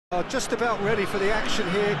Are just about ready for the action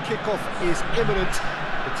here. Kickoff is imminent.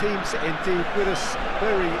 The teams indeed with us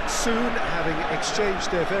very soon, having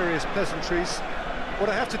exchanged their various pleasantries. What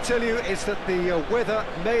I have to tell you is that the weather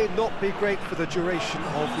may not be great for the duration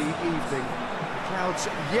of the evening. The clouds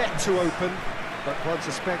yet to open, but one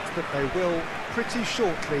suspects that they will pretty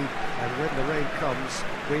shortly, and when the rain comes,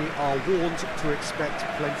 we are warned to expect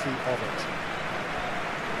plenty of it.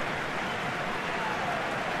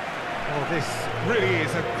 Oh, this really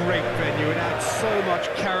is a great venue. It adds so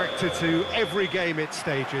much character to every game it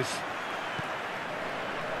stages.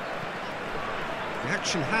 The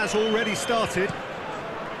action has already started.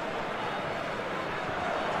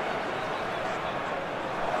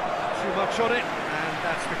 Too much on it, and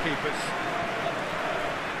that's the keeper's.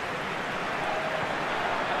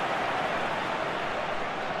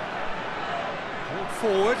 Brought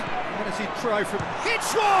forward. What does he try from?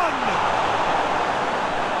 Hits one!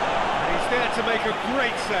 There to make a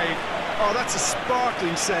great save. Oh, that's a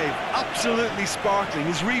sparkling save. Absolutely sparkling.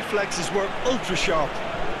 His reflexes were ultra sharp.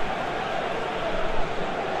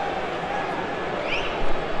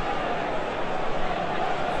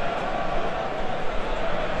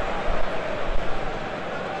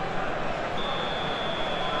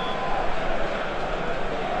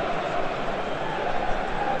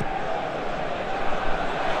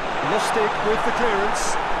 Lustig with the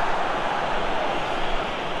clearance.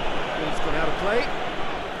 Ball's gone out of play.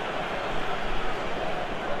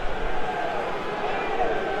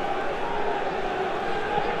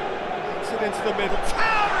 Puts it into the middle.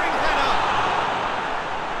 Towering header!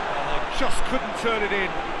 Oh, just couldn't turn it in.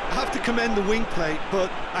 I have to commend the wing play, but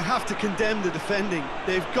I have to condemn the defending.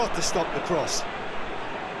 They've got to stop the cross.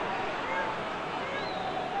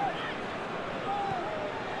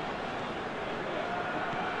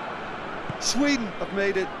 Sweden have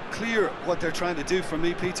made it clear what they're trying to do for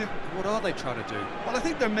me, Peter. What are they trying to do? Well, I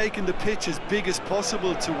think they're making the pitch as big as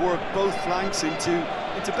possible to work both flanks into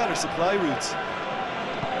better supply routes.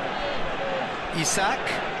 Isak.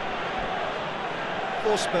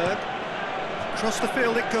 Forsberg. Across the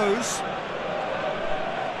field it goes.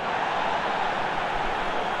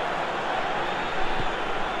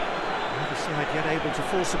 Neither side yet able to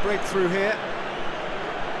force a breakthrough here.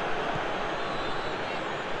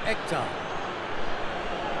 Ekdal.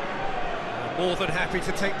 More than happy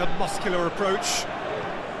to take the muscular approach.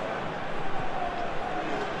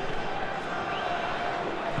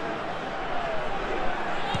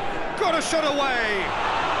 Got a shot away!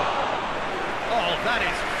 Oh, that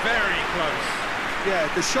is very close.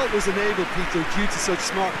 Yeah, the shot was enabled, Peter, due to such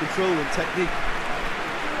smart control and technique.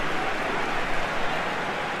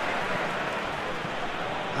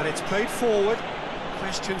 And it's played forward.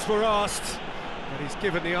 Questions were asked, but he's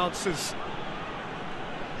given the answers.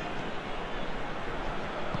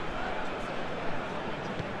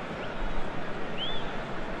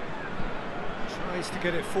 Tries to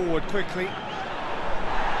get it forward quickly.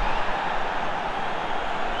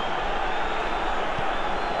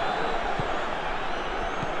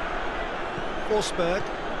 Forsberg.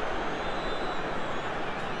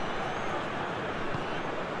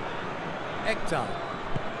 Ekdal.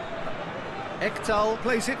 Ekdal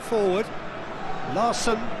plays it forward.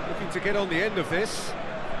 Larsson looking to get on the end of this.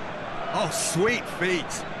 Oh, sweet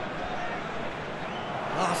feet.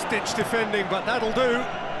 Last-ditch defending, but that'll do.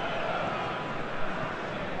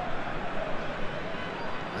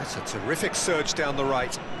 That's a terrific surge down the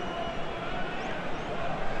right.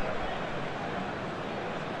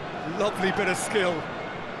 Lovely bit of skill.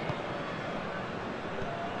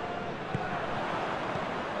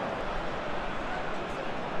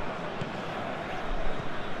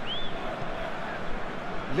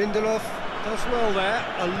 Lindelof does well there,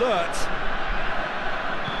 alert.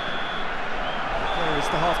 There is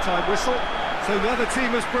the half-time whistle. So another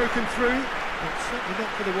team has broken through, but certainly not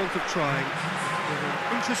for the want of trying.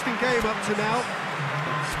 An interesting game up to now,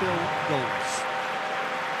 but still goals.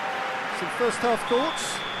 Some first-half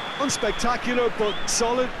thoughts? Unspectacular, but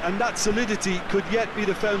solid, and that solidity could yet be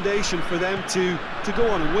the foundation for them to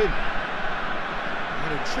go on and win.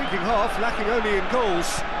 An intriguing half, lacking only in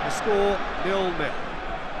goals. The score 0-0.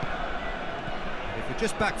 If you're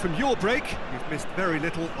just back from your break, you've missed very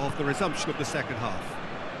little of the resumption of the second half.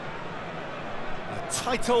 A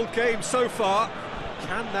tight old game so far.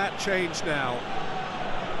 Can that change now?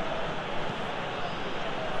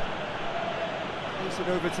 Plays it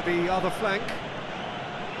over to the other flank.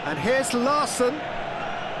 And here's Larsson.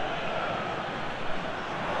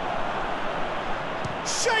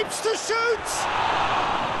 Shapes to shoot!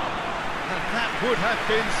 And that would have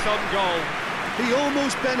been some goal. He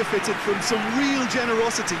almost benefited from some real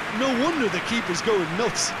generosity. No wonder the keeper's going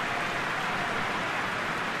nuts.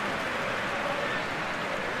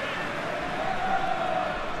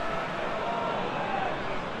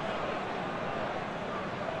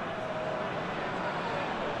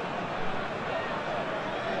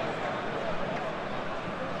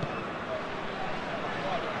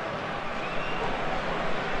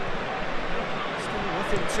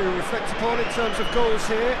 Nothing to reflect upon in terms of goals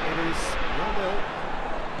here. It is 0-0.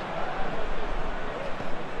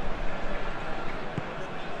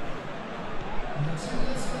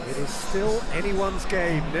 It is still anyone's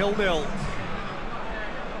game, 0-0.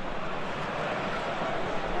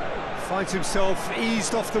 Finds himself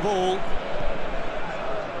eased off the ball.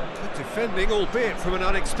 Good defending, albeit from an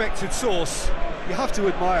unexpected source. You have to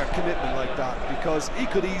admire commitment like that, because he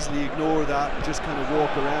could easily ignore that and just kind of walk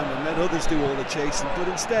around and let others do all the chasing, but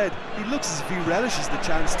instead he looks as if he relishes the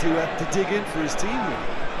chance to dig in for his team here.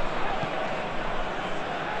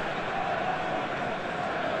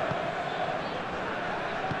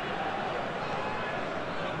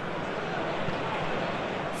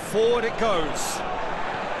 Forward it goes.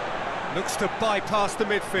 Looks to bypass the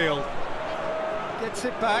midfield. Gets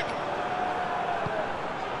it back.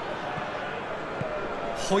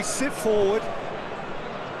 Hoists it forward.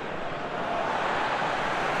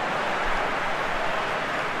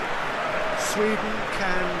 Sweden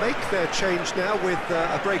can make their change now with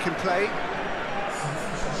a break in play.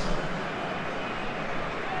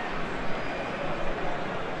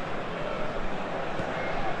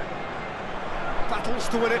 Battles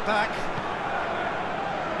to win it back.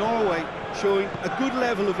 Norway showing a good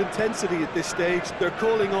level of intensity at this stage. They're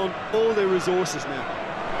calling on all their resources now.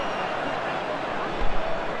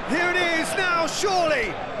 Here it is now,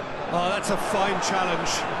 surely! Oh, that's a fine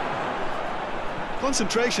challenge.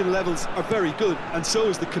 Concentration levels are very good, and so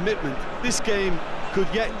is the commitment. This game could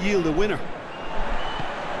yet yield a winner.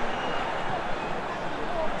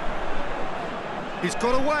 He's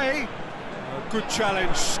got away. Good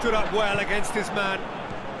challenge, stood up well against his man.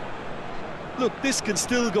 Look, this can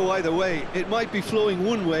still go either way. It might be flowing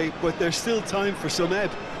one way, but there's still time for some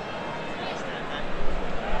ebb.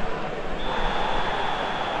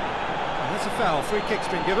 That's a foul, free kick's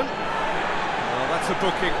been given. Oh, that's a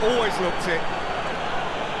booking, always looked it.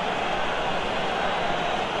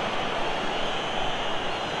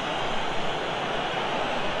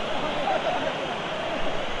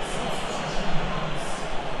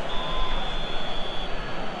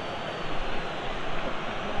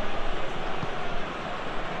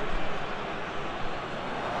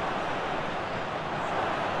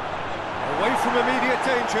 Away from immediate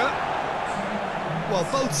danger. Well,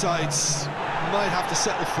 both sides might have to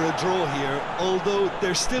settle for a draw here, although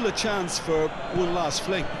there's still a chance for one last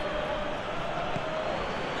fling.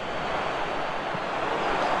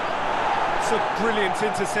 It's a brilliant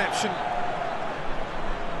interception.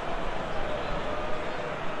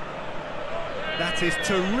 That is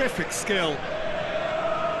terrific skill.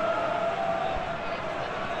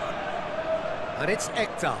 And it's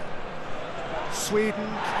Ekdal. Sweden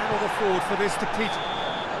cannot afford for this to peter.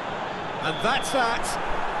 And that's that.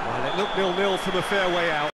 Well, it looked 0-0 from a fair way out.